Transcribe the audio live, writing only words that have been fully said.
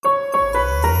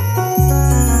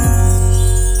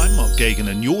Gagan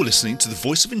and you're listening to the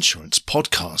Voice of Insurance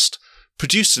podcast,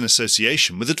 produced in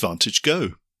association with Advantage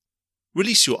Go.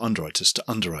 Release your underwriters to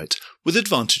underwrite with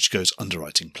Advantage Go's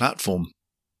underwriting platform.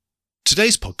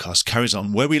 Today's podcast carries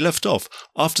on where we left off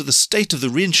after the State of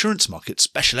the Reinsurance Market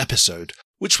special episode,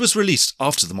 which was released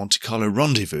after the Monte Carlo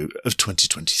Rendezvous of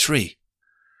 2023.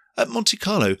 At Monte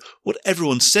Carlo, what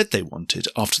everyone said they wanted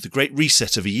after the Great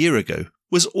Reset of a year ago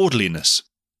was orderliness.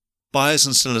 Buyers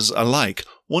and sellers alike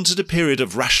wanted a period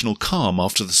of rational calm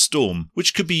after the storm,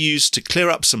 which could be used to clear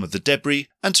up some of the debris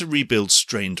and to rebuild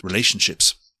strained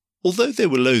relationships. Although they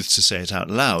were loath to say it out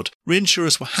loud,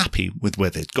 reinsurers were happy with where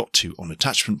they'd got to on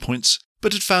attachment points,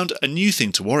 but had found a new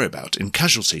thing to worry about in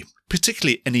casualty,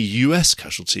 particularly any US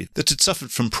casualty that had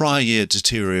suffered from prior year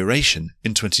deterioration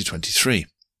in 2023.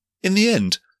 In the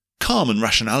end, calm and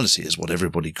rationality is what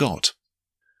everybody got.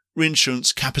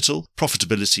 Reinsurance capital,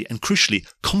 profitability and crucially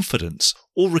confidence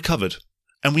all recovered,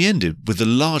 and we ended with a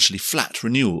largely flat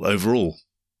renewal overall.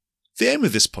 The aim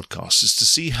of this podcast is to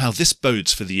see how this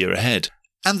bodes for the year ahead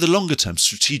and the longer-term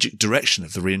strategic direction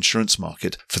of the reinsurance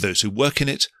market for those who work in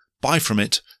it, buy from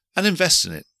it and invest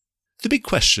in it. The big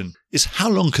question is how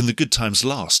long can the good times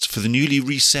last for the newly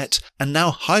reset and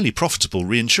now highly profitable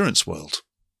reinsurance world?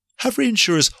 Have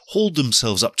reinsurers hauled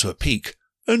themselves up to a peak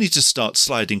only to start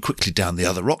sliding quickly down the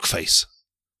other rock face?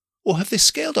 Or have they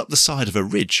scaled up the side of a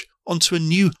ridge onto a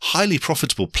new, highly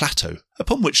profitable plateau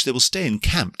upon which they will stay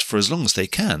encamped for as long as they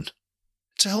can?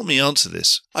 To help me answer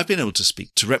this, I've been able to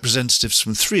speak to representatives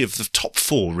from 3 of the top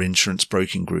 4 reinsurance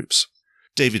broking groups.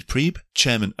 David Priebe,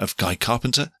 chairman of Guy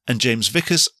Carpenter, and James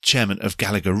Vickers, chairman of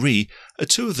Gallagher Re, are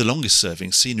 2 of the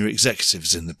longest-serving senior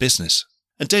executives in the business.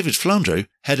 And David Flandreau,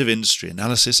 head of industry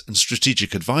analysis and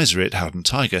strategic advisory at Howden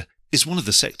Tiger, is one of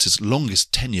the sector's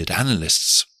longest tenured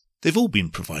analysts. They've all been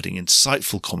providing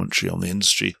insightful commentary on the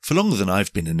industry for longer than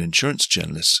I've been an insurance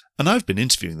journalist, and I've been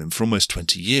interviewing them for almost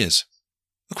 20 years.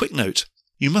 A quick note,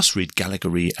 you must read Gallagher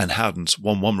Re and Howden's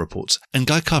 1-1 reports and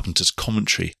Guy Carpenter's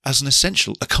commentary as an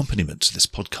essential accompaniment to this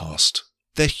podcast.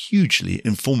 They're hugely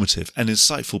informative and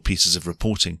insightful pieces of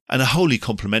reporting and are wholly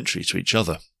complementary to each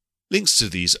other. Links to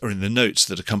these are in the notes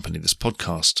that accompany this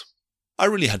podcast. I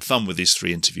really had fun with these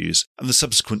 3 interviews and the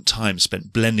subsequent time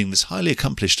spent blending this highly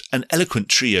accomplished and eloquent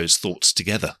trio's thoughts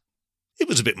together. It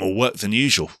was a bit more work than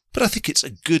usual, but I think it's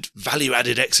a good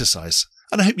value-added exercise,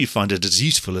 and I hope you find it as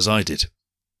useful as I did.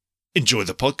 Enjoy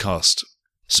the podcast.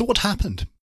 So what happened?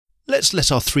 Let's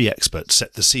let our 3 experts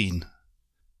set the scene.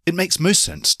 It makes most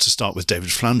sense to start with David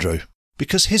Flandreau,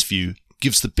 because his view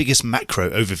gives the biggest macro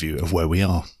overview of where we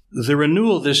are. The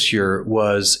renewal this year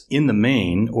was, in the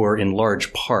main, or in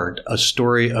large part, a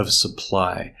story of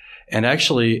supply. And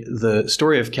actually, the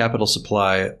story of capital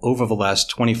supply over the last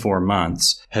 24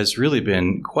 months has really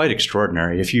been quite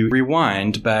extraordinary. If you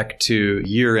rewind back to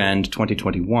year-end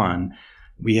 2021,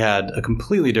 we had a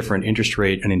completely different interest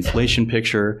rate and inflation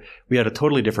picture. We had a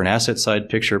totally different asset side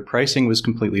picture. Pricing was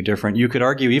completely different. You could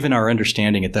argue even our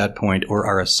understanding at that point, or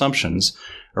our assumptions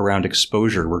around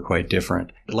exposure, were quite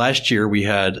different. Last year, we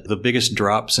had the biggest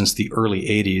drop since the early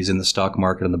 80s in the stock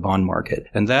market and the bond market.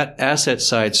 And that asset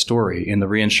side story in the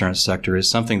reinsurance sector is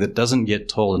something that doesn't get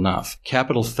told enough.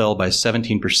 Capital fell by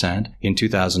 17% in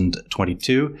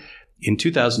 2022. In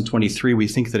 2023, we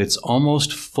think that it's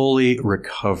almost fully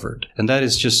recovered. And that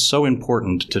is just so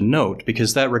important to note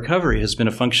because that recovery has been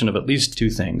a function of at least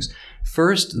 2 things.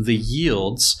 First, the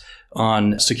yields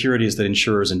on securities that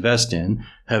insurers invest in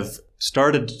have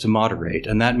started to moderate,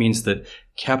 and that means that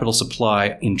capital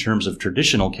supply in terms of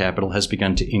traditional capital has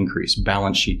begun to increase,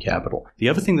 balance sheet capital. The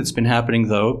other thing that's been happening,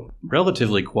 though,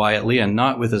 relatively quietly and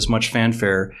not with as much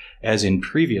fanfare as in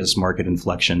previous market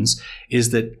inflections,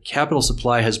 is that capital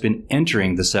supply has been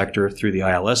entering the sector through the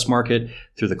ILS market,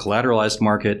 through the collateralized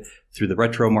market, through the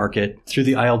retro market, through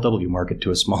the ILW market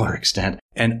to a smaller extent.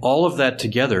 And all of that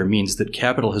together means that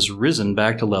capital has risen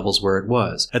back to levels where it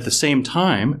was. At the same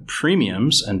time,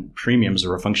 premiums, and premiums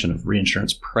are a function of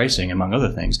reinsurance pricing, among other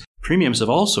things, premiums have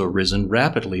also risen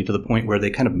rapidly to the point where they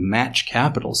kind of match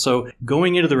capital. So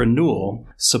going into the renewal,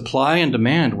 supply and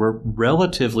demand were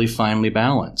relatively finely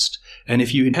balanced. And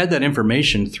if you had that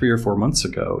information 3 or 4 months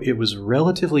ago, it was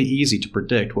relatively easy to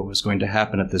predict what was going to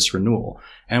happen at this renewal.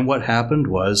 And what happened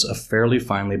was a fairly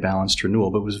finely balanced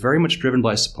renewal, but was very much driven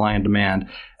by supply and demand,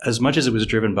 as much as it was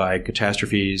driven by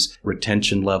catastrophes,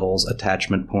 retention levels,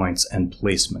 attachment points, and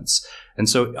placements. And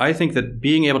so I think that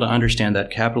being able to understand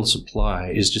that capital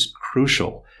supply is just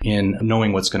crucial in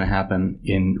knowing what's going to happen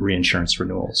in reinsurance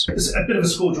renewals. It's a bit of a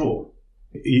score draw.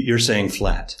 You're saying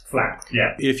flat. Flat,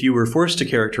 yeah. If you were forced to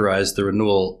characterize the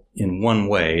renewal in one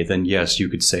way, then yes, you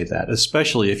could say that,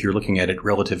 especially if you're looking at it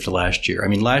relative to last year. I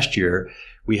mean, last year,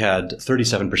 we had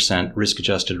 37%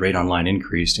 risk-adjusted rate on line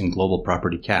increase in global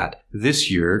property cat. This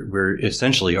year, we're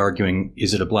essentially arguing,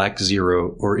 is it a black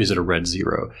zero or is it a red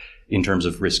zero in terms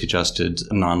of risk-adjusted,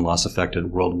 non-loss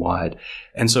affected worldwide?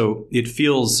 And so it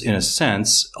feels, in a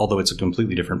sense, although it's a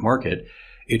completely different market,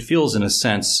 it feels in a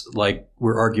sense like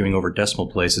we're arguing over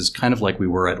decimal places, kind of like we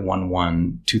were at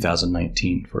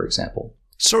 1/1/2019, for example.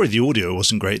 Sorry the audio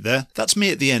wasn't great there. That's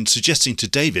me at the end suggesting to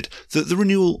David that the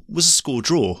renewal was a score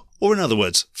draw, or in other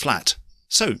words, flat.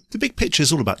 So, the big picture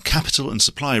is all about capital and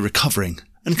supply recovering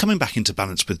and coming back into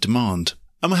balance with demand.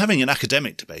 And we're having an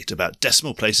academic debate about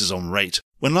decimal places on rate,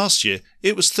 when last year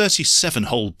it was 37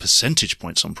 whole percentage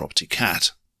points on property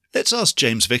cat. Let's ask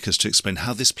James Vickers to explain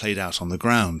how this played out on the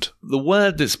ground. The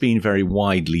word that's been very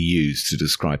widely used to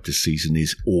describe this season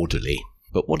is orderly.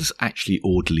 But what does actually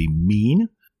orderly mean?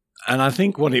 And I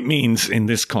think what it means in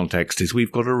this context is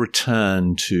we've got to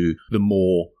return to the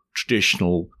more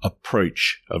traditional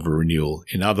approach of a renewal.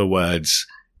 In other words,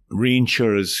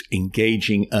 reinsurers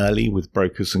engaging early with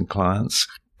brokers and clients,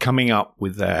 coming up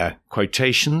with their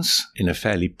quotations in a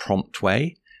fairly prompt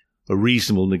way, a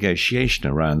reasonable negotiation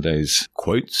around those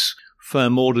quotes,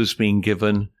 firm orders being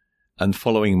given, and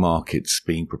following markets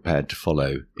being prepared to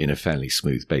follow in a fairly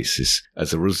smooth basis.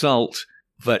 As a result,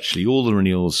 virtually all the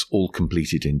renewals all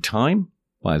completed in time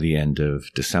by the end of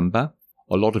December.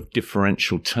 A lot of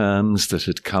differential terms that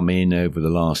had come in over the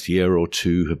last year or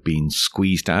two have been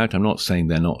squeezed out. I'm not saying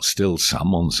they're not still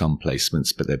some on some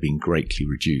placements, but they've been greatly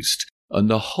reduced. And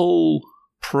the whole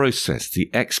process, the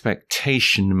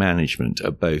expectation management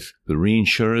of both the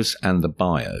reinsurers and the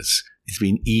buyers, has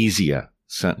been easier,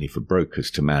 certainly for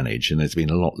brokers to manage, and there's been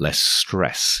a lot less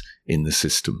stress in the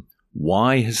system.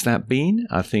 Why has that been?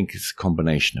 I think it's a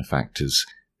combination of factors.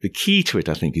 The key to it,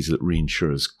 I think, is that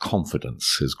reinsurers'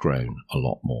 confidence has grown a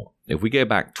lot more. If we go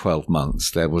back 12 months,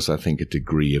 there was, I think, a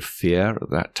degree of fear at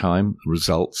that time.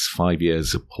 Results, 5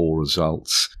 years of poor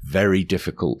results, very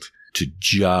difficult to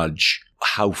judge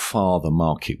how far the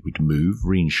market would move.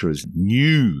 Reinsurers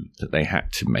knew that they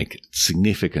had to make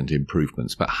significant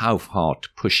improvements, but how far to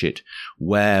push it?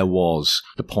 Where was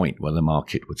the point where the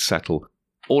market would settle?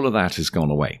 All of that has gone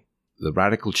away. The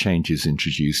radical changes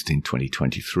introduced in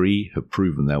 2023 have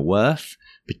proven their worth,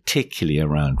 particularly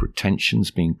around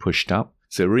retentions being pushed up.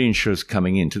 So reinsurers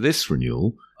coming into this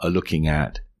renewal are looking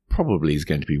at probably is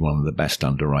going to be one of the best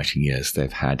underwriting years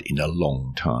they've had in a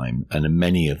long time, and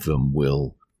many of them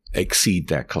will exceed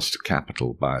their cost of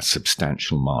capital by a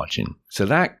substantial margin. So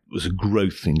that was a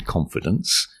growth in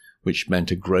confidence, which meant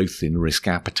a growth in risk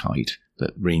appetite,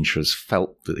 that reinsurers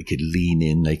felt that they could lean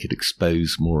in, they could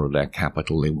expose more of their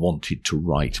capital, they wanted to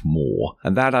write more.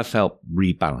 And that, I felt,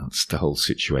 rebalanced the whole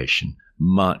situation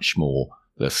much more.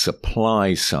 The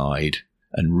supply side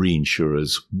and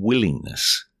reinsurers'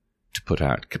 willingness to put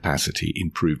out capacity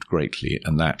improved greatly,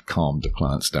 and that calmed the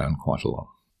clients down quite a lot.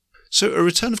 So a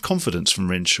return of confidence from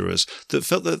reinsurers that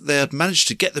felt that they had managed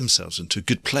to get themselves into a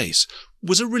good place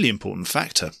was a really important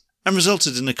factor, and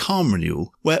resulted in a calm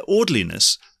renewal where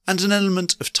orderliness and an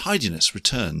element of tidiness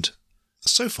returned.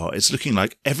 So far, it's looking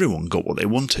like everyone got what they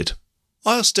wanted.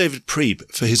 I asked David Priebe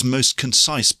for his most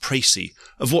concise précis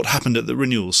of what happened at the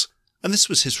renewals, and this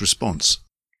was his response.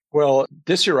 Well,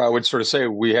 this year I would sort of say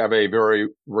we have a very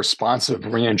responsive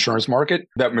reinsurance market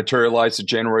that materialized at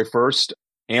January 1st.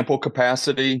 Ample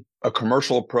capacity, a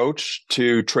commercial approach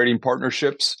to trading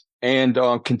partnerships, and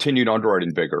continued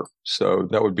underwriting vigor. So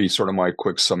that would be sort of my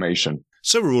quick summation.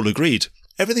 So we're all agreed.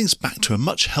 Everything's back to a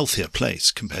much healthier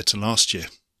place compared to last year.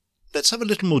 Let's have a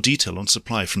little more detail on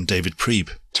supply from David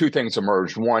Priebe. Two things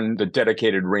emerged. One, the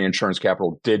dedicated reinsurance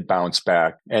capital did bounce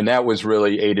back, and that was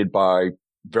really aided by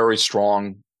very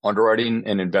strong underwriting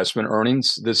and investment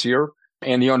earnings this year,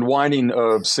 and the unwinding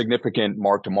of significant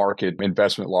mark-to-market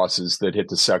investment losses that hit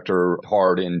the sector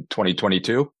hard in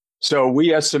 2022. So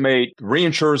we estimate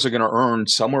reinsurers are going to earn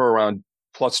somewhere around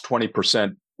plus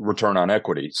 20% return on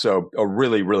equity. So a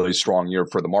really, really strong year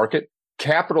for the market.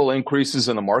 Capital increases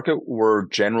in the market were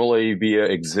generally via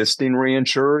existing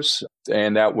reinsurers,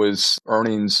 and that was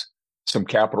earnings, some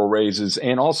capital raises,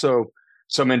 and also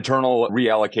some internal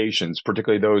reallocations,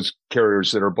 particularly those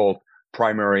carriers that are both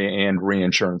primary and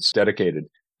reinsurance dedicated.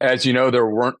 As you know, there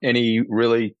weren't any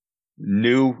really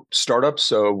new startups,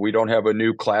 so we don't have a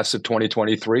new class of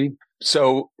 2023.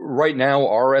 So right now,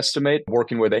 our estimate,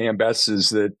 working with AM Best, is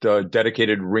that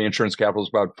dedicated reinsurance capital is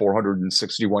about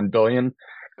 $461 billion,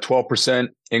 12%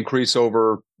 increase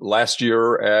over last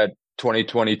year at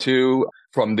 2022.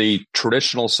 From the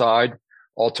traditional side,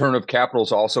 Alternative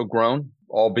capital's also grown,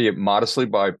 albeit modestly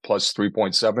by plus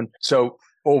 3.7. So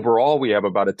overall, we have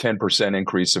about a 10%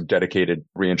 increase of dedicated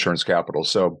reinsurance capital.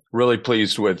 So really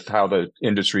pleased with how the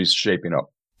industry is shaping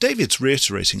up. David's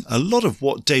reiterating a lot of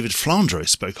what David Flandre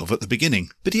spoke of at the beginning,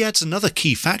 but he adds another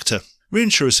key factor.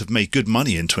 Reinsurers have made good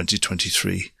money in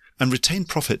 2023, and retained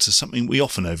profits are something we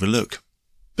often overlook.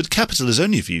 But capital is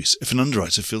only of use if an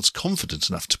underwriter feels confident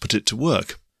enough to put it to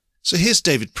work. So here's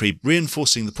David Priebe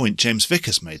reinforcing the point James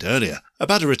Vickers made earlier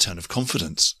about a return of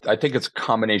confidence. I think it's a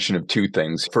combination of two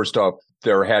things. First off,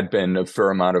 there had been a fair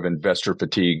amount of investor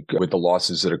fatigue with the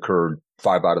losses that occurred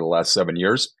 5 out of the last 7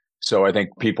 years. So I think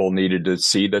people needed to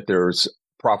see that there's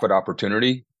profit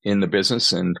opportunity in the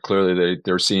business, and clearly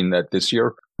they're seeing that this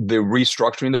year. The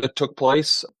restructuring that took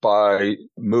place by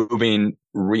moving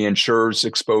reinsurers'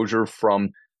 exposure from,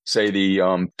 say,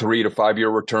 the 3 to 5 year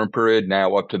return period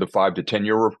now up to the 5 to 10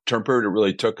 year return period, it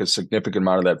really took a significant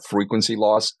amount of that frequency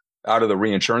loss out of the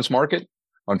reinsurance market.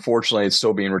 Unfortunately, it's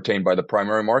still being retained by the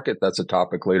primary market. That's a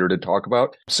topic later to talk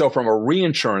about. So from a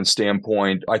reinsurance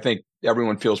standpoint, I think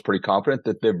everyone feels pretty confident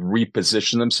that they've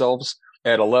repositioned themselves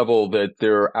at a level that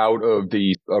they're out of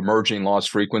the emerging loss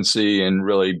frequency and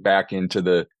really back into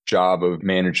the job of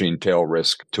managing tail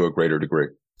risk to a greater degree.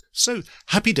 So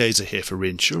happy days are here for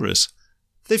reinsurers.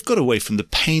 They've got away from the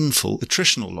painful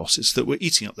attritional losses that were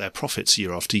eating up their profits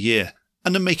year after year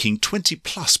and are making 20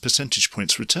 plus percentage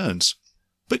points returns.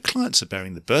 But clients are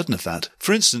bearing the burden of that.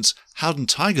 For instance, Howden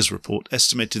Tiger's report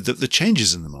estimated that the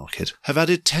changes in the market have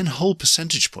added 10 whole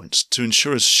percentage points to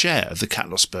insurers' share of the cat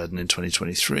loss burden in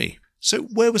 2023. So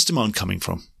where was demand coming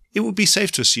from? It would be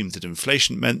safe to assume that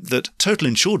inflation meant that total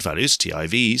insured values,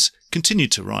 TIVs,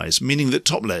 continued to rise, meaning that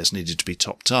top layers needed to be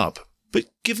topped up. But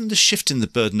given the shift in the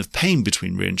burden of pain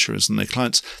between reinsurers and their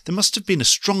clients, there must have been a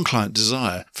strong client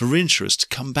desire for reinsurers to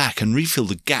come back and refill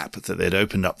the gap that they'd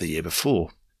opened up the year before.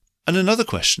 And another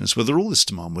question is whether all this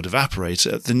demand would evaporate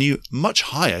at the new, much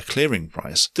higher clearing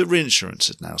price that reinsurance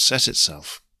had now set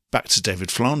itself. Back to David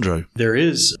Flandre. There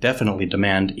is definitely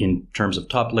demand in terms of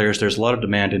top layers. There's a lot of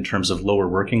demand in terms of lower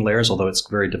working layers, although it's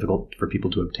very difficult for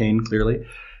people to obtain, clearly.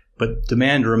 But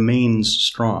demand remains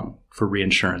strong for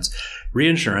reinsurance.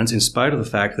 Reinsurance, in spite of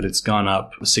the fact that it's gone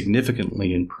up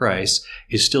significantly in price,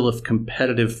 is still a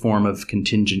competitive form of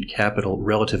contingent capital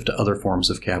relative to other forms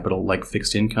of capital like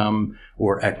fixed income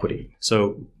or equity.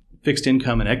 So fixed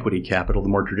income and equity capital, the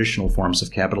more traditional forms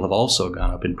of capital, have also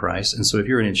gone up in price. And so if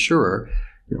you're an insurer,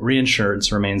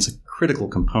 reinsurance remains a critical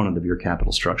component of your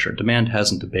capital structure. Demand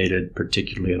hasn't abated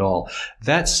particularly at all.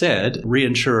 That said,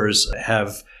 reinsurers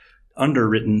have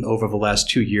underwritten over the last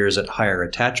 2 years at higher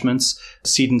attachments.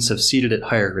 Cedents have ceded at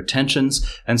higher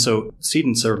retentions. And so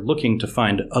cedents are looking to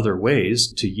find other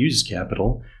ways to use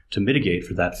capital to mitigate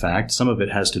for that fact. Some of it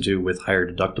has to do with higher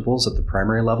deductibles at the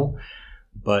primary level.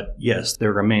 But yes,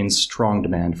 there remains strong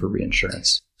demand for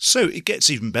reinsurance. So it gets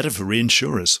even better for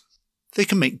reinsurers. They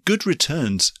can make good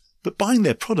returns, but buying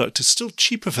their product is still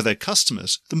cheaper for their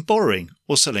customers than borrowing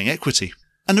or selling equity.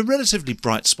 And a relatively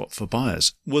bright spot for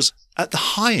buyers was, at the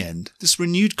high end, this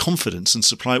renewed confidence and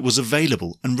supply was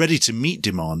available and ready to meet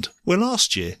demand, where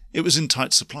last year it was in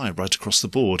tight supply right across the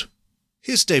board.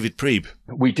 Here's David Priebe.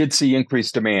 We did see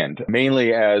increased demand,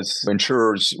 mainly as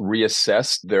insurers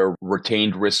reassessed their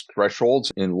retained risk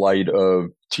thresholds in light of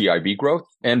TIV growth.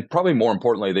 And probably more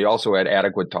importantly, they also had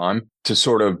adequate time to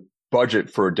sort of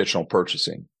budget for additional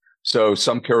purchasing. So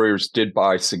some carriers did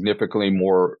buy significantly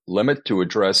more limit to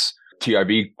address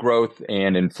TIV growth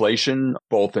and inflation,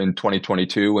 both in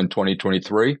 2022 and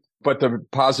 2023. But the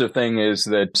positive thing is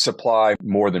that supply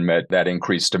more than met that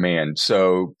increased demand.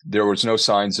 So there was no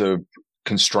signs of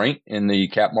constraint in the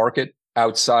cat market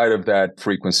outside of that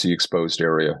frequency exposed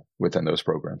area within those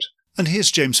programs. And here's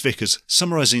James Vickers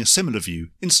summarising a similar view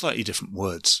in slightly different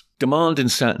words. Demand in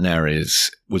certain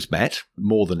areas was met,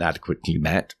 more than adequately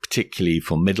met, particularly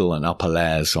for middle and upper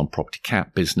layers on property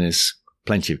cat business.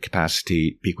 Plenty of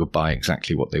capacity, people buy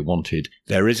exactly what they wanted.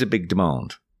 There is a big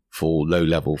demand for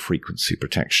low-level frequency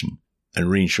protection, and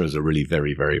reinsurers are really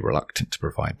very, very reluctant to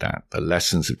provide that. The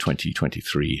lessons of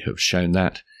 2023 have shown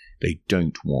that. They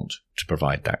don't want to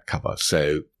provide that cover.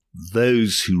 So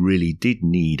those who really did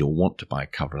need or want to buy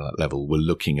cover at that level were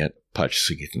looking at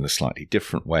purchasing it in a slightly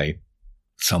different way,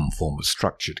 some form of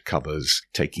structured covers,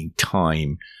 taking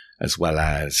time as well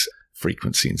as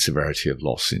frequency and severity of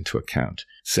loss into account.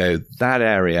 So that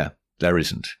area, there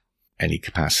isn't any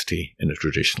capacity in a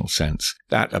traditional sense.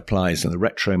 That applies in the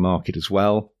retro market as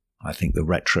well. I think the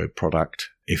retro product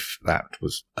If that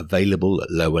was available at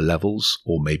lower levels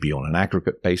or maybe on an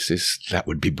aggregate basis, that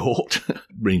would be bought.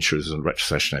 Reinsurers and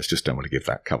retrocessioners just don't want to give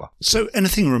that cover. So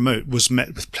anything remote was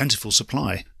met with plentiful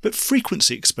supply, but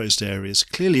frequency-exposed areas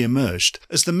clearly emerged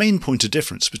as the main point of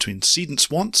difference between cedents'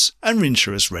 wants and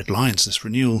reinsurers' red lines this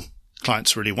renewal.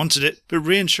 Clients really wanted it, but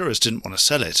reinsurers didn't want to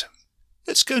sell it.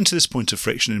 Let's go into this point of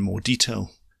friction in more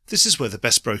detail. This is where the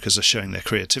best brokers are showing their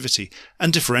creativity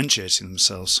and differentiating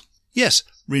themselves. Yes,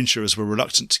 reinsurers were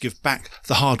reluctant to give back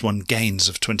the hard-won gains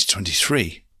of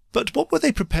 2023. But what were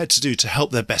they prepared to do to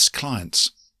help their best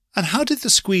clients? And how did the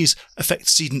squeeze affect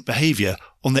cedent behaviour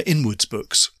on their inwards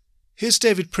books? Here's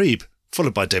David Priebe,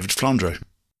 followed by David Flandreau.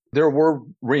 There were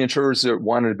reinsurers that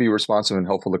wanted to be responsive and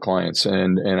helpful to clients,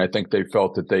 and I think they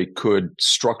felt that they could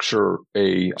structure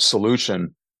a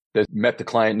solution that met the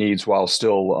client needs while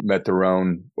still met their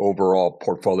own overall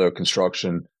portfolio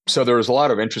construction. So there was a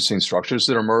lot of interesting structures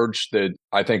that emerged that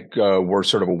I think were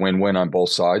sort of a win-win on both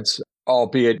sides,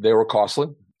 albeit they were costly.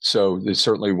 So it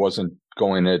certainly wasn't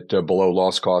going at below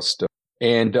loss cost.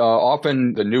 And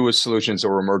often the newest solutions that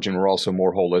were emerging were also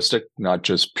more holistic, not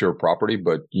just pure property,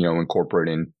 but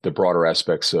incorporating the broader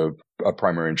aspects of a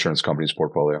primary insurance company's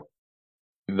portfolio.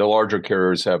 The larger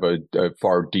carriers have a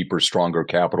far deeper, stronger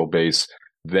capital base.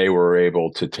 They were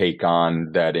able to take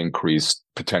on that increased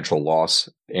potential loss,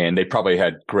 and they probably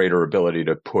had greater ability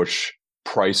to push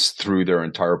price through their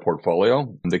entire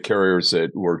portfolio. The carriers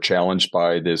that were challenged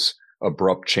by this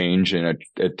abrupt change in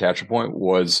attachment point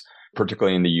was,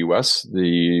 particularly in the U.S.,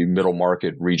 the middle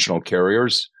market regional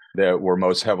carriers that were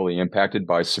most heavily impacted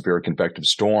by severe convective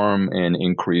storm and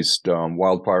increased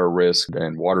wildfire risk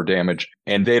and water damage.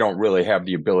 And they don't really have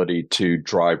the ability to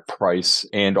drive price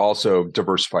and also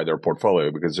diversify their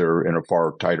portfolio because they're in a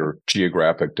far tighter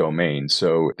geographic domain.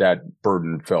 So that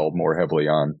burden fell more heavily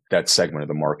on that segment of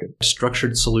the market.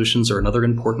 Structured solutions are another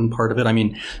important part of it. I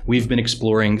mean, we've been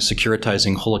exploring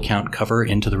securitizing whole account cover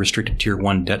into the restricted tier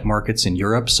 1 debt markets in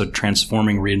Europe. So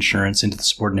transforming reinsurance into the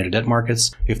subordinated debt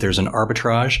markets if there's an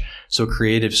arbitrage. So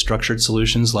creative structured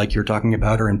solutions like you're talking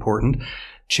about are important.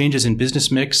 Changes in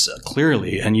business mix,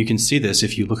 clearly, and you can see this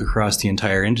if you look across the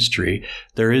entire industry,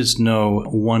 there is no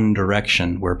one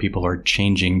direction where people are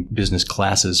changing business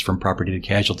classes from property to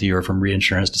casualty or from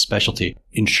reinsurance to specialty.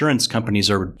 Insurance companies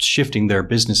are shifting their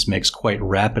business mix quite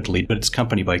rapidly, but it's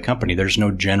company by company. There's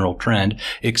no general trend,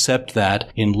 except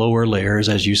that in lower layers,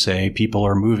 as you say, people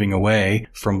are moving away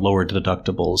from lower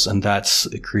deductibles, and that's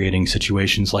creating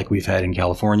situations like we've had in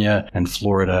California and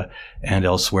Florida and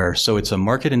elsewhere. So it's a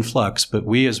market in flux, but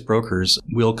we as brokers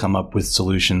will come up with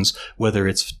solutions, whether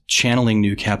it's channeling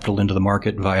new capital into the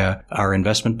market via our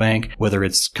investment bank, whether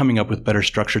it's coming up with better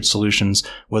structured solutions,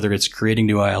 whether it's creating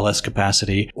new ILS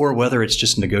capacity, or whether it's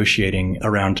just negotiating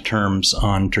around terms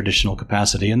on traditional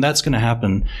capacity. And that's going to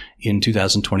happen in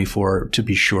 2024, to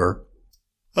be sure.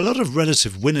 A lot of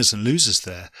relative winners and losers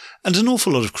there, and an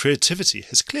awful lot of creativity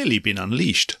has clearly been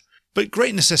unleashed. But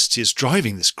great necessity is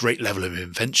driving this great level of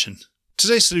invention.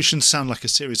 Today's solutions sound like a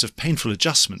series of painful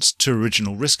adjustments to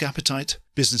original risk appetite,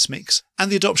 business mix,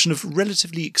 and the adoption of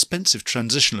relatively expensive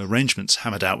transitional arrangements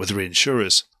hammered out with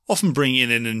reinsurers, often bringing in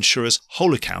an insurer's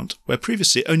whole account where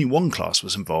previously only one class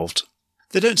was involved.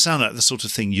 They don't sound like the sort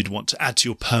of thing you'd want to add to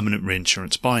your permanent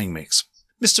reinsurance buying mix.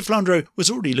 Mr. Flandreau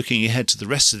was already looking ahead to the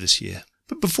rest of this year,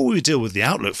 but before we deal with the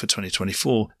outlook for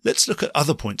 2024, let's look at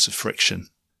other points of friction.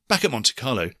 Back at Monte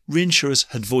Carlo, reinsurers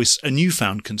had voiced a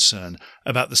newfound concern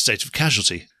about the state of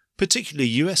casualty, particularly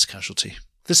US casualty.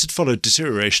 This had followed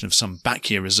deterioration of some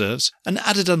back-year reserves and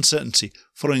added uncertainty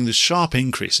following the sharp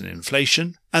increase in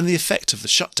inflation and the effect of the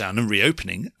shutdown and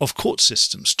reopening of court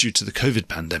systems due to the COVID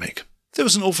pandemic. There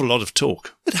was an awful lot of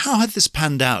talk, but how had this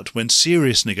panned out when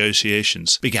serious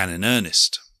negotiations began in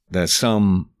earnest? There's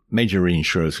some major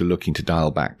reinsurers who are looking to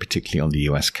dial back, particularly on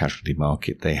the US casualty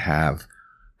market. They have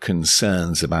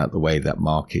concerns about the way that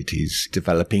market is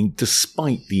developing,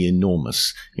 despite the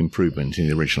enormous improvement in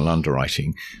the original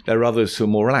underwriting. There are others who are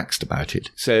more relaxed about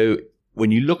it. So when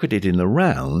you look at it in the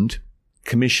round,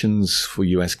 commissions for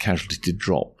US casualty did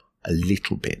drop a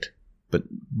little bit, but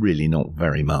really not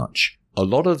very much. A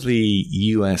lot of the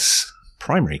US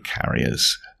primary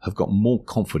carriers have got more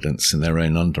confidence in their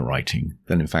own underwriting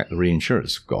than, in fact, the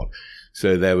reinsurers have got.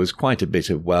 So there was quite a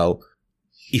bit of, well,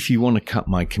 if you want to cut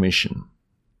my commission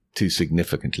too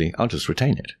significantly, I'll just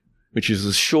retain it, which is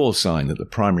a sure sign that the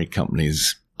primary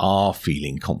companies are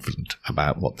feeling confident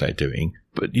about what they're doing.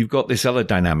 But you've got this other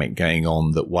dynamic going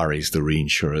on that worries the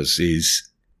reinsurers is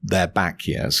their back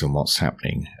years and what's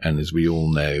happening. And as we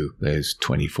all know, those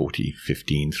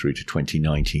 2015 through to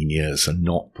 2019 years are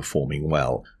not performing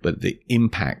well. But the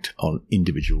impact on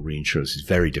individual reinsurers is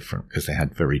very different because they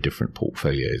had very different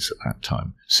portfolios at that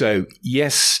time. So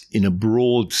yes, in a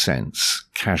broad sense,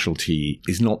 casualty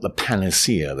is not the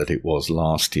panacea that it was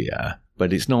last year,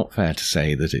 but it's not fair to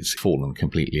say that it's fallen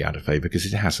completely out of favor because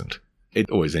it hasn't. It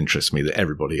always interests me that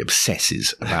everybody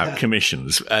obsesses about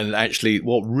commissions. And actually,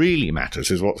 what really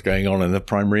matters is what's going on in the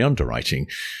primary underwriting,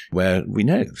 where we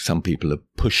know some people have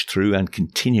pushed through and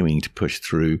continuing to push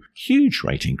through huge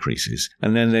rate increases.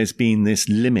 And then there's been this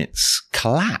limits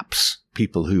collapse.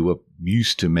 People who were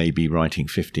used to maybe writing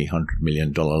 $50, $100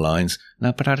 million lines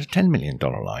now put out a $10 million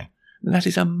line. And that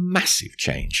is a massive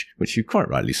change, which you quite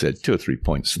rightly said, 2 or 3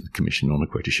 points in the commission on a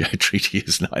quota share treaty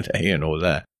is neither here nor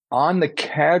there. On the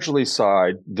casualty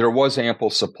side, there was ample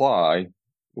supply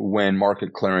when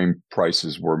market clearing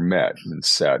prices were met and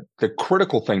set. The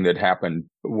critical thing that happened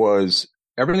was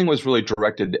everything was really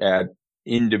directed at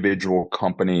individual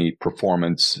company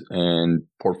performance and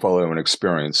portfolio and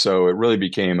experience. So it really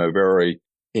became a very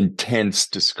intense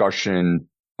discussion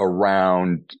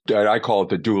around, I call it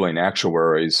the dueling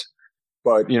actuaries.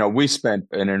 But, we spent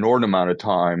an inordinate amount of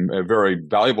time, a very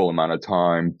valuable amount of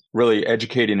time, really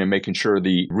educating and making sure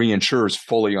the reinsurers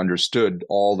fully understood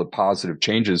all the positive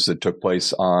changes that took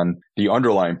place on the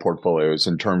underlying portfolios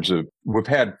in terms of, we've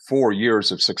had 4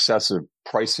 years of successive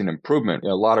pricing improvement.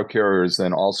 A lot of carriers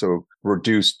then also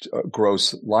reduced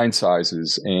gross line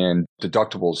sizes and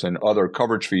deductibles and other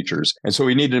coverage features. And so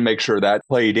we needed to make sure that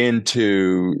played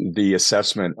into the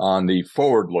assessment on the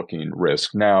forward-looking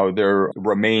risk. Now, there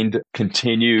remained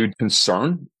continued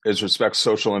concern as respects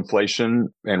social inflation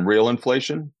and real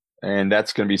inflation. And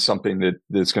that's going to be something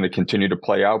that's going to continue to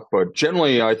play out. But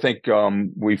generally, I think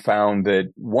we found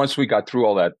that once we got through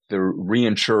all that, the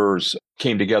reinsurers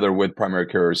came together with primary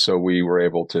carriers. So we were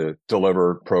able to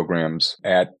deliver programs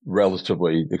at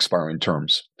relatively expiring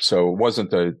terms. So it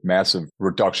wasn't the massive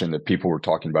reduction that people were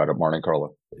talking about at Monte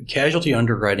Carlo. Casualty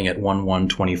underwriting at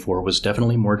 1/1/24 was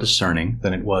definitely more discerning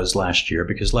than it was last year,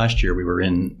 because last year we were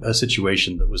in a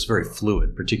situation that was very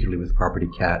fluid, particularly with property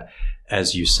cat,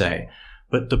 as you say.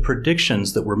 But the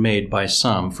predictions that were made by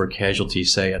some for casualty,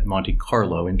 say at Monte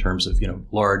Carlo, in terms of,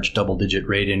 large double-digit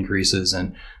rate increases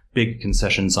and big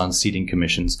concessions on ceding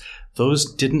commissions,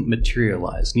 those didn't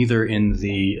materialize, neither in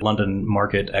the London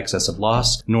market excess of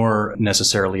loss, nor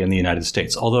necessarily in the United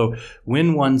States. Although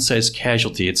when one says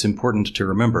casualty, it's important to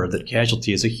remember that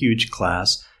casualty is a huge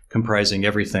class comprising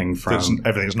everything from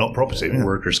everything's not property,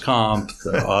 workers' comp,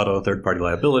 the auto, third-party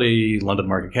liability, London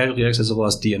market casualty, excess of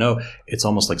loss, D&O. It's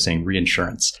almost like saying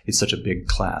reinsurance. It's such a big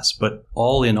class. But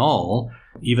all in all,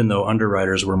 even though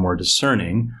underwriters were more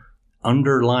discerning,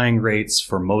 underlying rates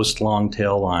for most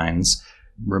long-tail lines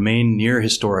remain near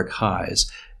historic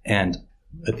highs. And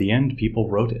at the end, people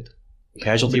wrote it.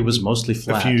 Casualty was mostly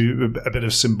flat. A bit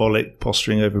of symbolic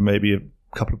posturing over maybe a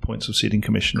couple of points of ceding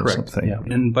commission or something. Yeah.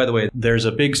 And by the way, there's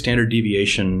a big standard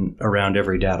deviation around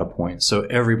every data point. So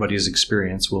everybody's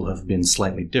experience will have been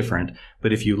slightly different.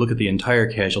 But if you look at the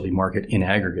entire casualty market in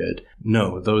aggregate,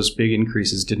 no, those big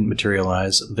increases didn't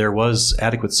materialize. There was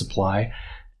adequate supply.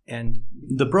 And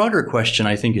the broader question,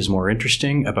 I think, is more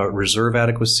interesting about reserve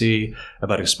adequacy,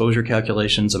 about exposure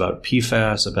calculations, about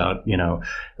PFAS, about,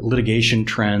 litigation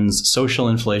trends, social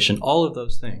inflation. All of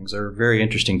those things are very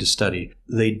interesting to study.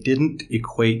 They didn't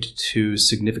equate to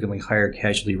significantly higher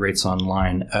casualty rates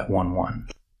online at 1/1.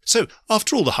 So,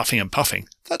 after all the huffing and puffing,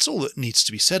 that's all that needs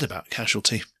to be said about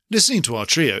casualty. Listening to our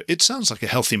trio, it sounds like a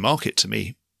healthy market to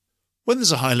me. When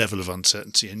there's a high level of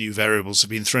uncertainty and new variables have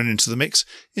been thrown into the mix,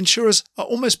 insurers are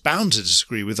almost bound to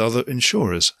disagree with other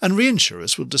insurers, and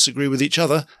reinsurers will disagree with each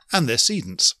other and their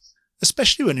cedents,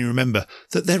 especially when you remember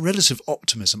that their relative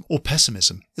optimism or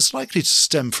pessimism is likely to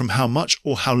stem from how much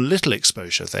or how little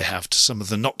exposure they have to some of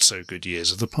the not-so-good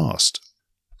years of the past.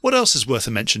 What else is worth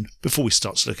a mention before we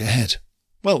start to look ahead?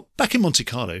 Well, back in Monte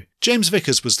Carlo, James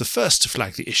Vickers was the first to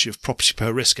flag the issue of property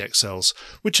per risk XLs,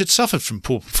 which had suffered from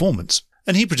poor performance,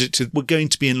 and he predicted were going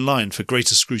to be in line for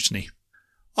greater scrutiny.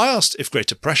 I asked if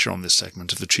greater pressure on this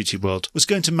segment of the treaty world was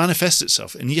going to manifest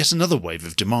itself in yet another wave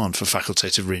of demand for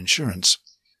facultative reinsurance.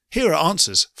 Here are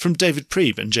answers from David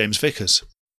Priebe and James Vickers.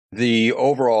 The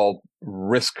overall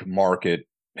risk market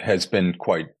has been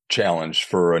quite challenged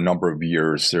for a number of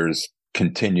years. There's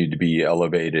continued to be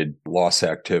elevated loss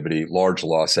activity, large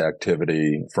loss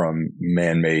activity from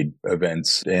man-made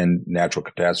events and natural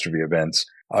catastrophe events.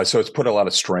 So it's put a lot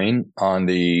of strain on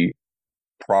the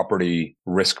property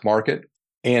risk market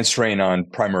and strain on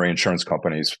primary insurance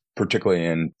companies, particularly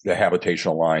in the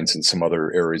habitational lines and some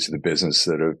other areas of the business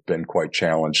that have been quite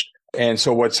challenged. And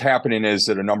so what's happening is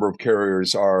that a number of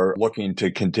carriers are looking to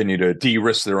continue to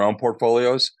de-risk their own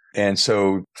portfolios. And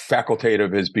so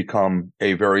facultative has become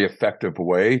a very effective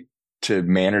way to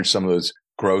manage some of those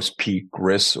gross peak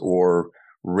risks or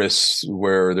risks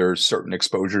where there's certain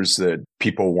exposures that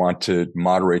people want to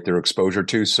moderate their exposure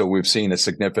to. So we've seen a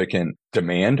significant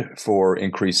demand for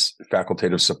increased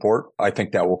facultative support. I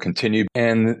think that will continue.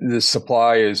 And the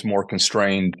supply is more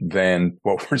constrained than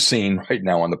what we're seeing right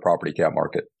now on the property cat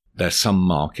market. There's some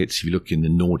markets, if you look in the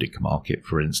Nordic market,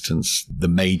 for instance, the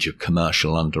major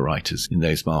commercial underwriters in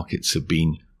those markets have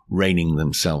been reining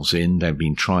themselves in. They've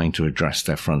been trying to address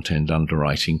their front-end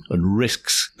underwriting, and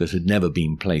risks that had never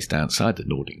been placed outside the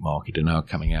Nordic market are now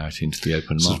coming out into the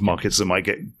open market. Sort of markets that might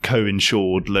get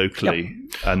co-insured locally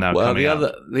are now coming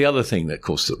out. The other thing that, of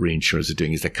course, that reinsurers are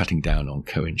doing is they're cutting down on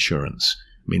co-insurance.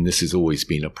 I mean, this has always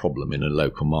been a problem in a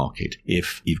local market.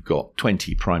 If you've got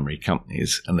 20 primary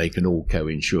companies and they can all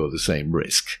co-insure the same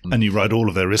risk. And you write all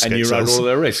of their risks. That's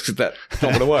not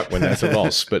going to work when there's a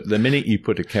loss. But the minute you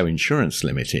put a co-insurance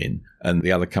limit in and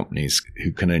the other companies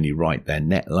who can only write their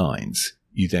net lines,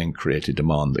 you then create a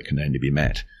demand that can only be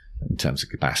met in terms of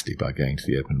capacity by going to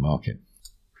the open market.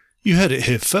 You heard it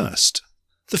here first.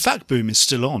 The fact boom is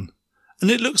still on,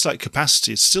 and it looks like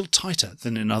capacity is still tighter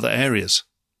than in other areas.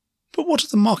 But what is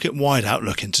the market-wide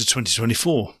outlook into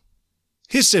 2024?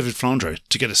 Here's David Flandreau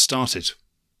to get us started.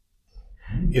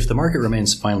 If the market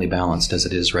remains finely balanced as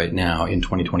it is right now in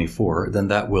 2024, then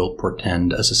that will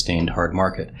portend a sustained hard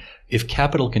market. If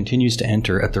capital continues to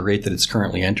enter at the rate that it's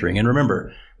currently entering, and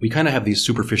remember, we kind of have these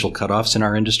superficial cutoffs in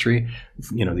our industry,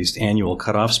 these annual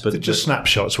cutoffs, but they're just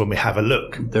snapshots when we have a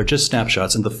look. They're just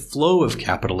snapshots, and the flow of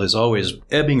capital is always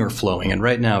ebbing or flowing, and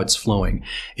right now it's flowing.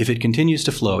 If it continues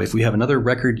to flow, if we have another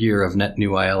record year of net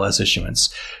new ILS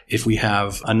issuance, if we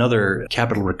have another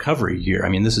capital recovery year, I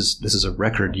mean, this is a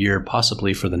record year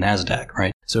possibly for the NASDAQ,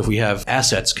 right? So if we have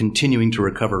assets continuing to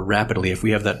recover rapidly, if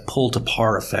we have that pull to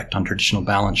par effect on traditional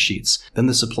balance sheets, then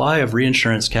the supply of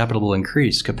reinsurance capital will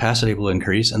increase, capacity will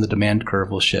increase, and the demand curve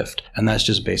will shift. And that's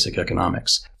just basic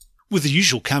economics. With the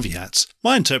usual caveats,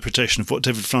 my interpretation of what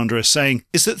David Flandreau is saying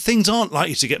is that things aren't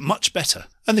likely to get much better,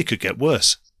 and they could get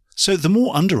worse. So the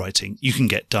more underwriting you can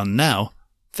get done now,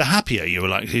 the happier you are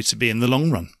likely to be in the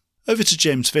long run. Over to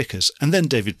James Vickers and then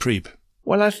David Priebe.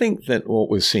 Well, I think that what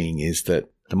we're seeing is that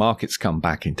the market's come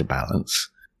back into balance.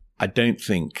 I don't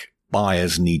think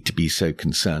buyers need to be so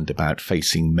concerned about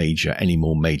facing any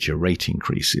more major rate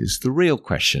increases. The real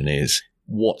question is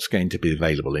what's going to be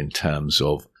available in terms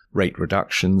of rate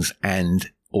reductions and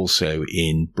also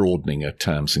in broadening of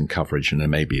terms and coverage, and then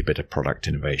maybe a bit of product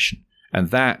innovation. And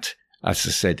that, as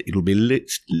I said, it'll be a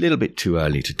little bit too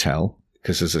early to tell,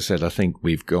 because as I said, I think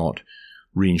we've got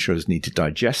reinsurers need to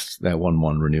digest their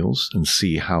 1/1 renewals and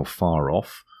see how far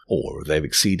off or they've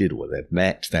exceeded or they've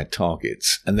met their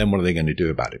targets. And then what are they going to do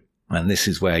about it? And this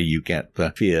is where you get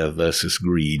the fear versus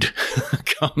greed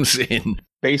comes in.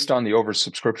 Based on the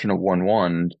oversubscription of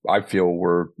 1/1, I feel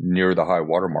we're near the high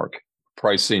watermark.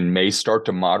 Pricing may start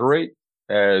to moderate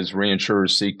as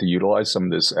reinsurers seek to utilize some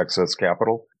of this excess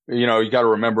capital. You got to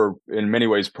remember, in many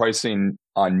ways, pricing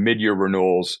on mid-year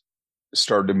renewals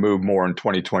started to move more in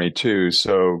 2022.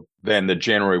 So then the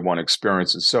January 1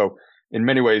 experiences. So in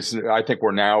many ways, I think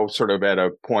we're now sort of at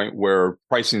a point where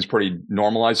pricing is pretty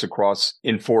normalized across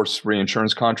in-force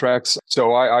reinsurance contracts.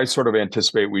 So I sort of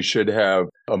anticipate we should have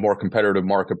a more competitive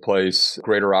marketplace,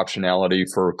 greater optionality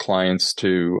for clients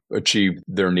to achieve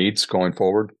their needs going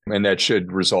forward. And that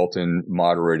should result in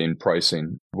moderating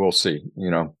pricing. We'll see.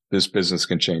 This business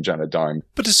can change on a dime.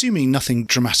 But assuming nothing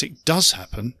dramatic does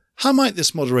happen, how might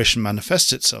this moderation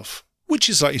manifest itself? Which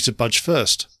is likely to budge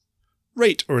first?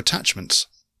 Rate or attachments?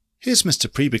 Here's Mr.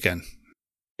 Priebe again.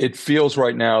 It feels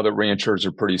right now that reinsurers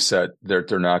are pretty set that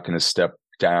they're not going to step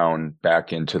down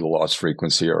back into the loss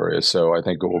frequency area. So I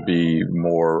think it will be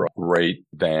more rate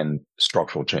than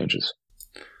structural changes.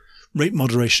 Rate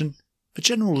moderation? A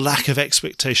general lack of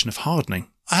expectation of hardening?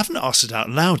 I haven't asked it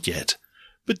out loud yet,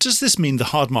 but does this mean the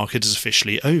hard market is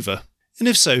officially over? And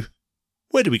if so,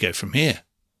 where do we go from here?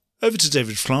 Over to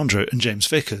David Flandreau and James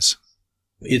Vickers.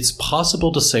 It's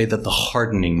possible to say that the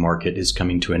hardening market is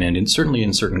coming to an end, and certainly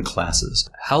in certain classes.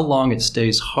 How long it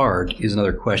stays hard is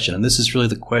another question, and this is really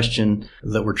the question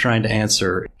that we're trying to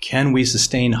answer. Can we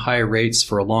sustain high rates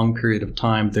for a long period of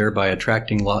time, thereby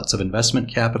attracting lots of investment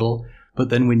capital? But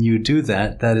then when you do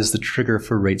that, that is the trigger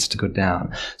for rates to go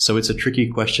down. So it's a tricky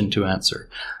question to answer.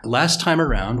 Last time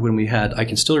around, when I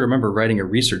can still remember writing a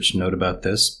research note about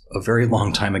this a very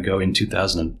long time ago in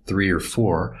 2003 or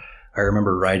 4, I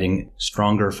remember writing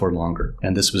stronger for longer.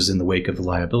 And this was in the wake of the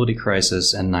liability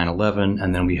crisis and 9/11.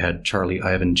 And then we had Charlie,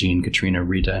 Ivan, Jean, Katrina,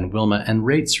 Rita, and Wilma. And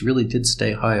rates really did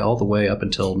stay high all the way up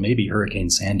until maybe Hurricane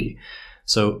Sandy.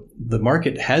 So the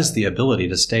market has the ability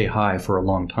to stay high for a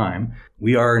long time.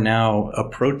 We are now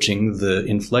approaching the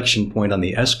inflection point on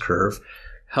the S-curve.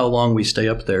 How long we stay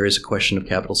up there is a question of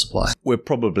capital supply. We're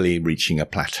probably reaching a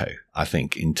plateau, I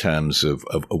think, in terms of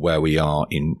where we are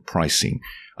in pricing.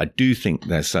 I do think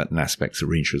there's certain aspects that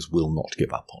reinsurers will not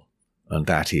give up on, and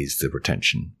that is the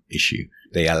retention issue.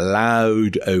 They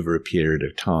allowed over a period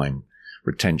of time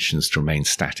retentions to remain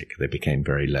static. They became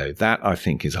very low. That, I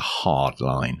think, is a hard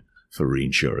line for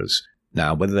reinsurers.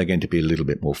 Now, whether they're going to be a little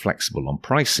bit more flexible on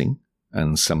pricing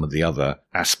and some of the other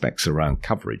aspects around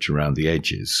coverage around the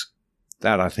edges,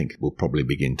 that I think will probably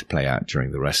begin to play out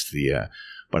during the rest of the year.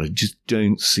 But I just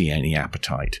don't see any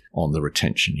appetite on the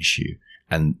retention issue.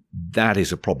 And that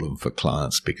is a problem for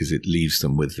clients because it leaves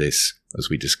them with this, as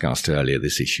we discussed earlier,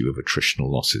 this issue of attritional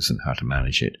losses and how to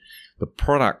manage it. The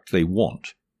product they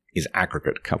want is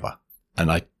aggregate cover. And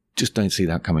I just don't see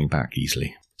that coming back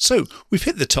easily. So we've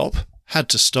hit the top, had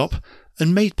to stop,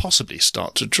 and may possibly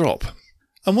start to drop.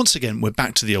 And once again, we're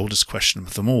back to the oldest question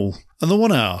of them all, and the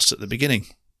one I asked at the beginning.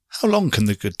 How long can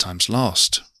the good times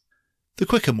last? The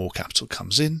quicker more capital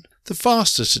comes in, the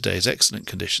faster today's excellent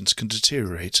conditions can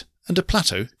deteriorate, and a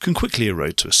plateau can quickly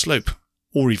erode to a slope,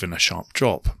 or even a sharp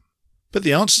drop. But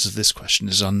the answer to this question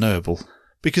is unknowable,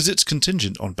 because it's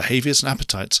contingent on behaviours and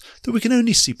appetites that we can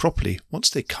only see properly once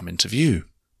they come into view.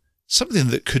 Something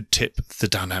that could tip the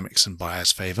dynamics in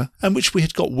buyers' favour, and which we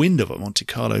had got wind of at Monte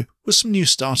Carlo, was some new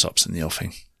startups in the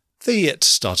offing. They're yet to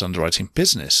start underwriting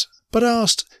business, but I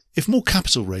asked if more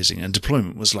capital raising and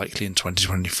deployment was likely in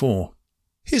 2024.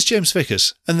 Here's James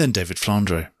Vickers and then David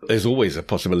Flandreau. There's always a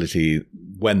possibility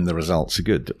when the results are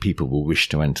good that people will wish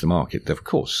to enter the market. Of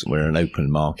course, we're an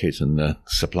open market and the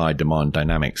supply-demand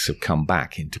dynamics have come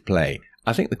back into play.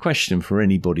 I think the question for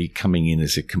anybody coming in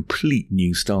as a complete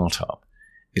new startup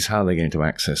is how they're going to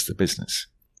access the business.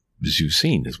 As you've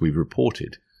seen, as we've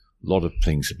reported, a lot of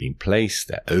things have been placed,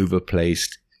 they're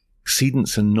overplaced.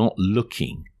 Cedents are not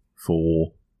looking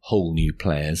for whole new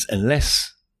players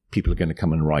unless people are going to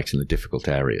come and write in the difficult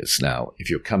areas. Now, if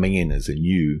you're coming in as a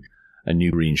new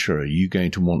reinsurer, you're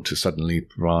going to want to suddenly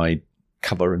provide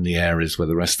cover in the areas where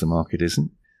the rest of the market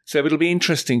isn't. So it'll be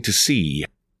interesting to see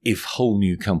if whole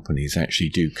new companies actually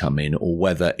do come in, or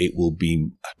whether it will be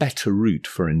a better route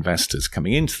for investors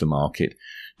coming into the market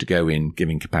to go in,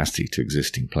 giving capacity to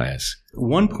existing players.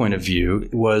 One point of view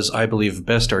was, I believe,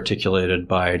 best articulated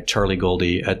by Charlie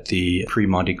Goldie at the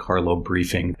pre-Monte Carlo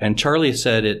briefing. And Charlie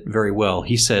said it very well.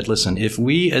 He said, listen, if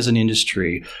we as an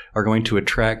industry are going to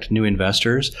attract new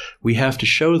investors, we have to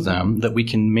show them that we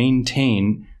can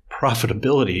maintain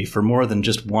profitability for more than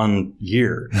just 1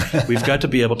 year. We've got to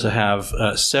be able to have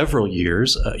several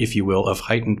years, if you will, of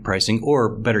heightened pricing, or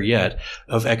better yet,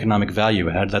 of economic value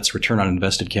add. That's return on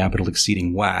invested capital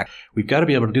exceeding WACC. We've got to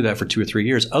be able to do that for 2 or 3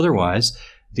 years. Otherwise,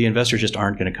 the investors just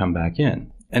aren't going to come back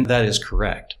in. And that is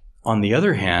correct. On the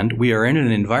other hand, we are in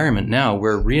an environment now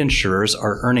where reinsurers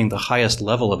are earning the highest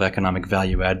level of economic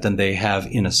value add than they have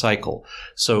in a cycle.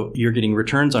 So you're getting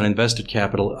returns on invested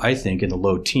capital, I think, in the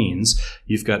low teens.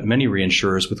 You've got many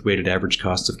reinsurers with weighted average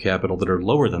costs of capital that are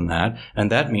lower than that.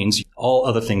 And that means all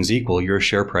other things equal, your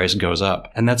share price goes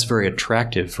up. And that's very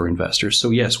attractive for investors. So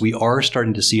yes, we are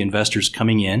starting to see investors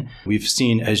coming in. We've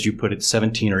seen, as you put it,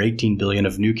 17 or 18 billion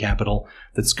of new capital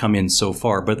that's come in so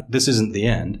far. But this isn't the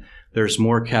end. There's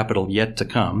more capital yet to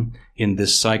come in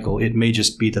this cycle. It may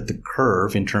just be that the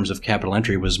curve in terms of capital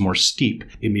entry was more steep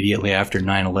immediately after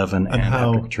 9/11 and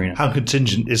after Katrina. How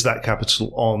contingent is that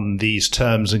capital on these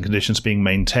terms and conditions being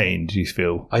maintained, do you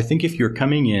feel? I think if you're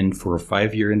coming in for a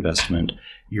 5-year investment,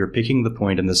 you're picking the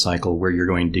point in the cycle where you're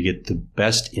going to get the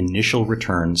best initial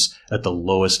returns at the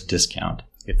lowest discount,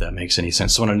 if that makes any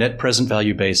sense. So on a net present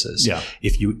value basis,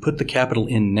 if you put the capital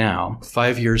in now,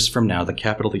 5 years from now, the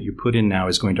capital that you put in now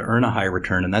is going to earn a high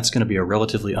return, and that's going to be a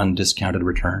relatively undiscounted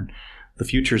return. The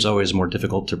future is always more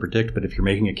difficult to predict, but if you're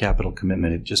making a capital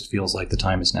commitment, it just feels like the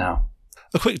time is now.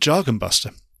 A quick jargon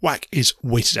buster. WACC is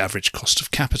weighted average cost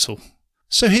of capital.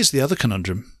 So here's the other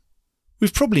conundrum.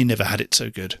 We've probably never had it so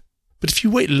good, but if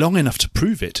you wait long enough to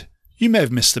prove it, you may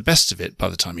have missed the best of it by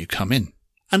the time you come in.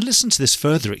 And listen to this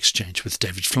further exchange with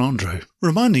David Flandreau,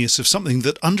 reminding us of something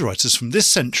that underwriters from this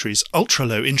century's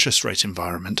ultra-low interest rate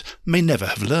environment may never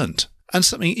have learned, and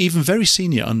something even very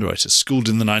senior underwriters schooled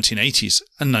in the 1980s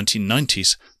and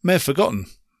 1990s may have forgotten.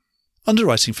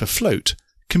 Underwriting for float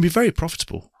can be very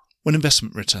profitable when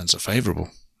investment returns are favourable.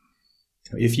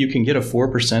 If you can get a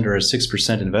 4% or a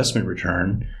 6% investment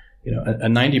return, A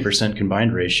 90%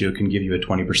 combined ratio can give you a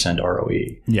 20%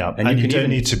 ROE. Yeah, and you don't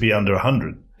need to be under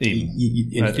 100.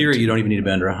 In theory, you don't even need to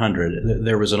be under 100.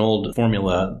 There was an old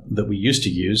formula that we used to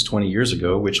use 20 years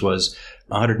ago, which was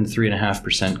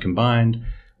 103.5% combined,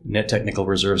 net technical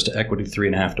reserves to equity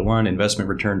 3.5 to 1, investment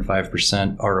return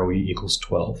 5%, ROE equals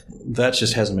 12. That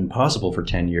just hasn't been possible for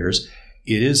 10 years.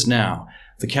 It is now.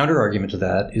 The counter argument to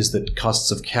that is that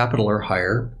costs of capital are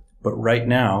higher. But right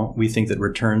now, we think that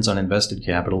returns on invested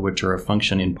capital, which are a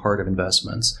function in part of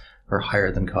investments, are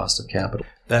higher than cost of capital.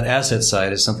 That asset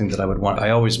side is something that I would want. I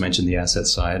always mention the asset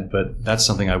side, but that's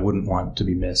something I wouldn't want to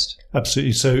be missed.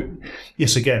 Absolutely. So,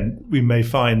 yes, again, we may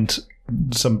find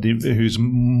somebody who's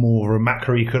more a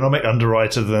macroeconomic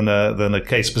underwriter than a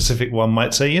case-specific one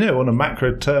might say, on a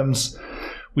macro terms,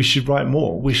 we should write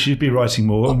more. We should be writing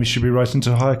more, and we should be writing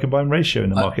to a higher combined ratio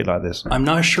in a market like this. I'm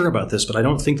not sure about this, but I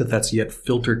don't think that that's yet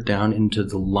filtered down into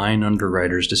the line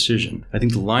underwriter's decision. I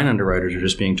think the line underwriters are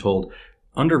just being told,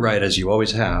 underwrite as you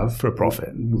always have. For a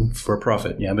profit. For a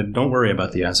profit, yeah, but don't worry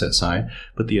about the asset side.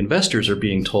 But the investors are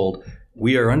being told,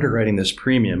 we are underwriting this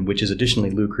premium, which is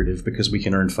additionally lucrative because we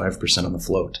can earn 5% on the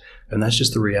float. And that's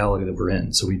just the reality that we're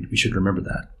in, so we should remember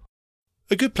that.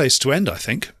 A good place to end, I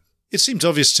think. It seems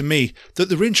obvious to me that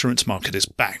the reinsurance market is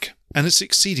back, and it's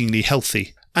exceedingly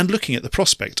healthy, and looking at the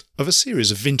prospect of a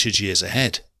series of vintage years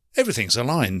ahead. Everything's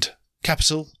aligned.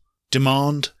 Capital,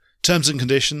 demand, terms and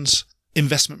conditions,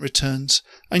 investment returns,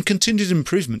 and continued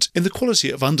improvement in the quality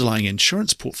of underlying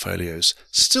insurance portfolios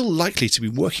still likely to be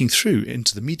working through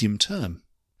into the medium term.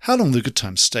 How long the good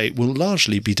times stay will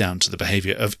largely be down to the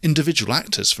behaviour of individual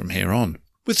actors from here on.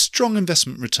 With strong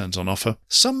investment returns on offer,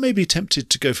 some may be tempted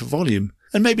to go for volume,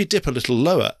 and maybe dip a little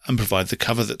lower and provide the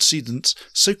cover that cedants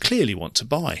so clearly want to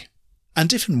buy.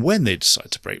 And if and when they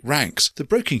decide to break ranks, the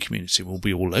broking community will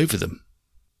be all over them.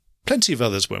 Plenty of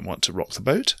others won't want to rock the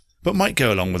boat, but might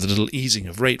go along with a little easing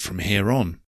of rate from here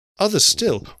on. Others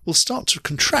still will start to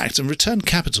contract and return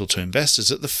capital to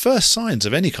investors at the first signs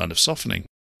of any kind of softening.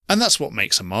 And that's what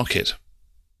makes a market.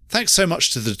 Thanks so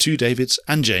much to the two Davids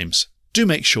and James. Do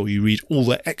make sure you read all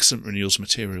their excellent renewals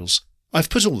materials. I've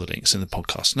put all the links in the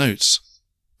podcast notes.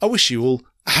 I wish you all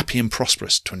a happy and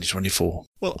prosperous 2024.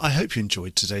 Well, I hope you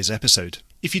enjoyed today's episode.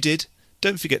 If you did,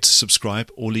 don't forget to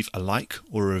subscribe or leave a like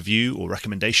or a review or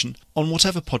recommendation on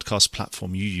whatever podcast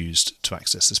platform you used to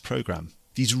access this program.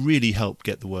 These really help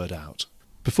get the word out.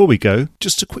 Before we go,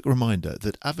 just a quick reminder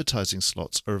that advertising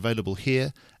slots are available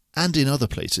here and in other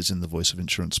places in the Voice of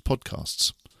Insurance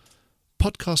podcasts.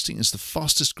 Podcasting is the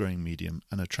fastest growing medium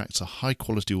and attracts a high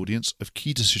quality audience of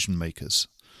key decision makers.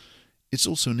 It's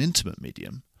also an intimate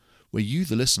medium where you,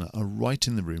 the listener, are right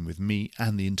in the room with me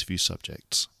and the interview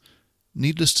subjects.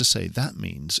 Needless to say, that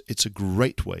means it's a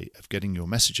great way of getting your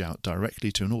message out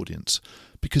directly to an audience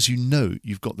because you know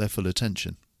you've got their full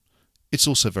attention. It's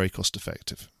also very cost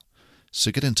effective.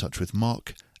 So get in touch with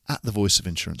Mark at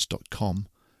thevoiceofinsurance.com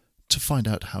to find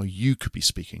out how you could be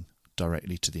speaking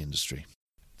directly to the industry.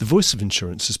 The Voice of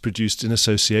Insurance is produced in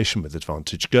association with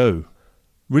Advantage Go.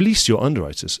 Release your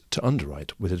underwriters to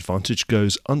underwrite with Advantage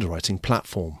Go's underwriting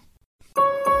platform.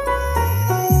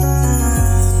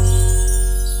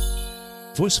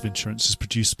 Voice of Insurance is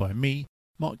produced by me,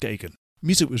 Mark Gagan.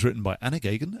 Music was written by Anna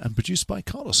Gagan and produced by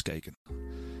Carlos Gagan.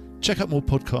 Check out more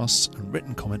podcasts and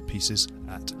written comment pieces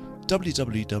at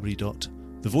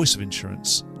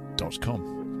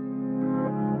www.thevoiceofinsurance.com.